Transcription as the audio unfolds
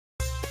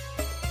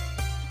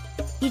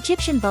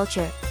Egyptian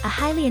vulture, a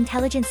highly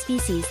intelligent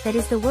species that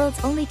is the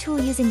world's only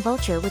tool-using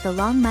vulture with a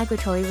long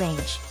migratory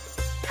range.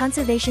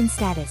 Conservation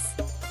status.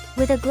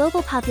 With a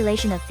global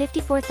population of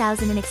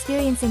 54,000 and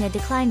experiencing a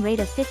decline rate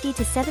of 50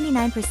 to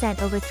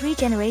 79% over 3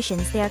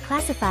 generations, they are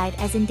classified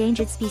as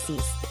endangered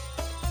species.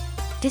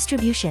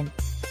 Distribution.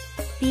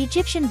 The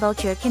Egyptian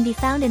vulture can be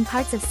found in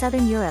parts of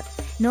southern Europe,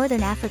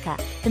 northern Africa,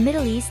 the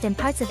Middle East and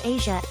parts of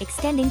Asia,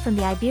 extending from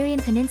the Iberian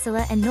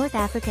Peninsula and North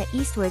Africa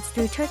eastwards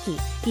through Turkey,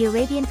 the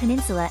Arabian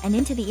Peninsula and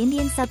into the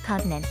Indian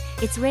subcontinent.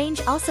 Its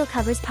range also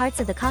covers parts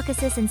of the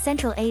Caucasus and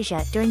Central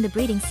Asia during the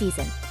breeding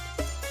season.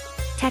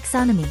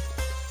 Taxonomy.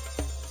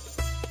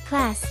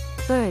 Class: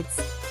 birds.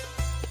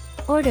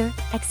 Order: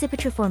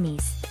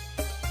 Accipitrophomes.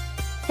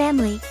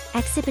 Family: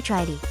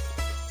 Accipitridae.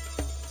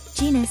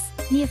 Genus: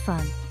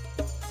 Neophone.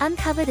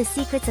 Uncover the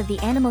secrets of the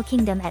animal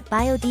kingdom at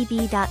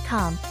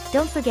biodb.com.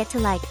 Don't forget to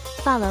like,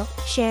 follow,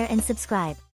 share and subscribe.